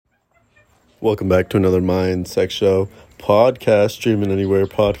Welcome back to another Mind Sex Show podcast, streaming anywhere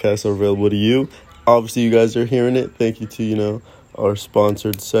podcasts are available to you. Obviously, you guys are hearing it. Thank you to, our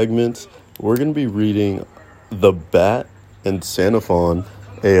sponsored segments. We're going to be reading The Bat and Sanna,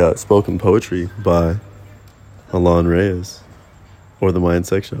 a spoken poetry by Alon Reyes, or the Mind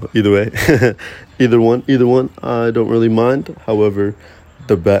Sex Show. Either way, either one, I don't really mind. However,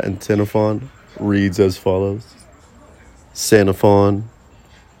 The Bat and Sanna reads as follows. Santa,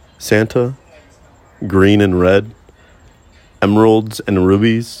 green and red, emeralds and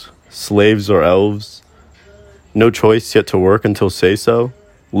rubies, slaves or elves, no choice yet to work until say so,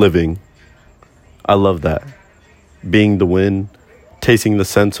 living. I love that. Being the wind, tasting the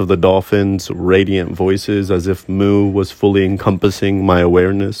scents of the dolphins' radiant voices as if Moo was fully encompassing my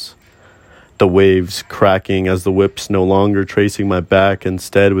awareness. The waves cracking as the whips no longer tracing my back,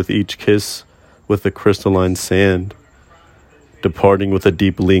 instead with each kiss with the crystalline sand. Departing with a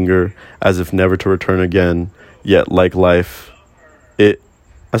deep linger as if never to return again, yet like life, it,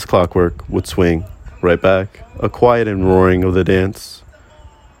 as clockwork, would swing right back, a quiet and roaring of the dance.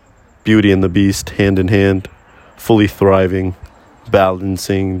 Beauty and the Beast, hand in hand, fully thriving,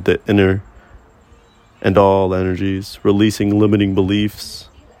 balancing the inner and all energies, releasing limiting beliefs,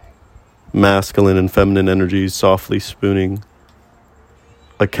 masculine and feminine energies softly spooning.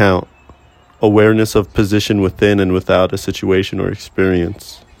 Account. Awareness of position within and without a situation or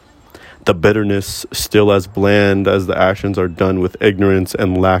experience. The bitterness still as bland as the actions are done with ignorance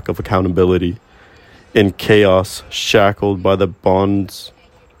and lack of accountability. In chaos, shackled by the bonds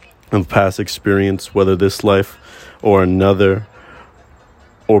of past experience, whether this life or another,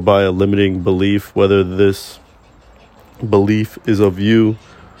 or by a limiting belief, whether this belief is of you,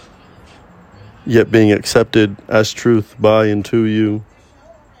 yet being accepted as truth by and to you.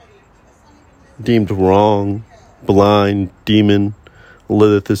 Deemed wrong, blind, demon,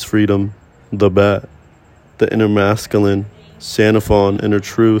 liveth his freedom, the bat, the inner masculine, Sanna, inner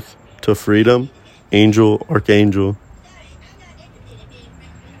truth, to freedom, angel, archangel.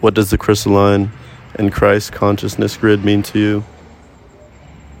 What does the crystalline and Christ consciousness grid mean to you?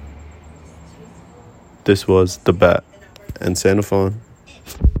 This was The Bat and Sanna.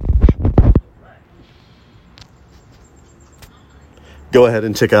 Go ahead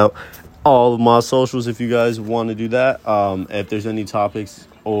and check out all of my socials if you guys want to do that. If there's any topics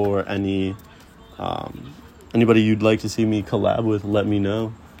or anybody you'd like to see me collab with, let me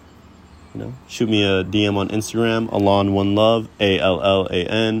know. Shoot me a DM on Instagram, Alon One Love,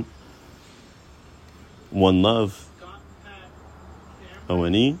 ALLAN One Love,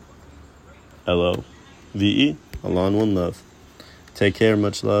 ONELOVE, Alon One Love. Take care,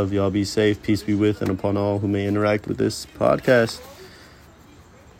 much love. Y'all be safe. Peace be with and upon all who may interact with this podcast.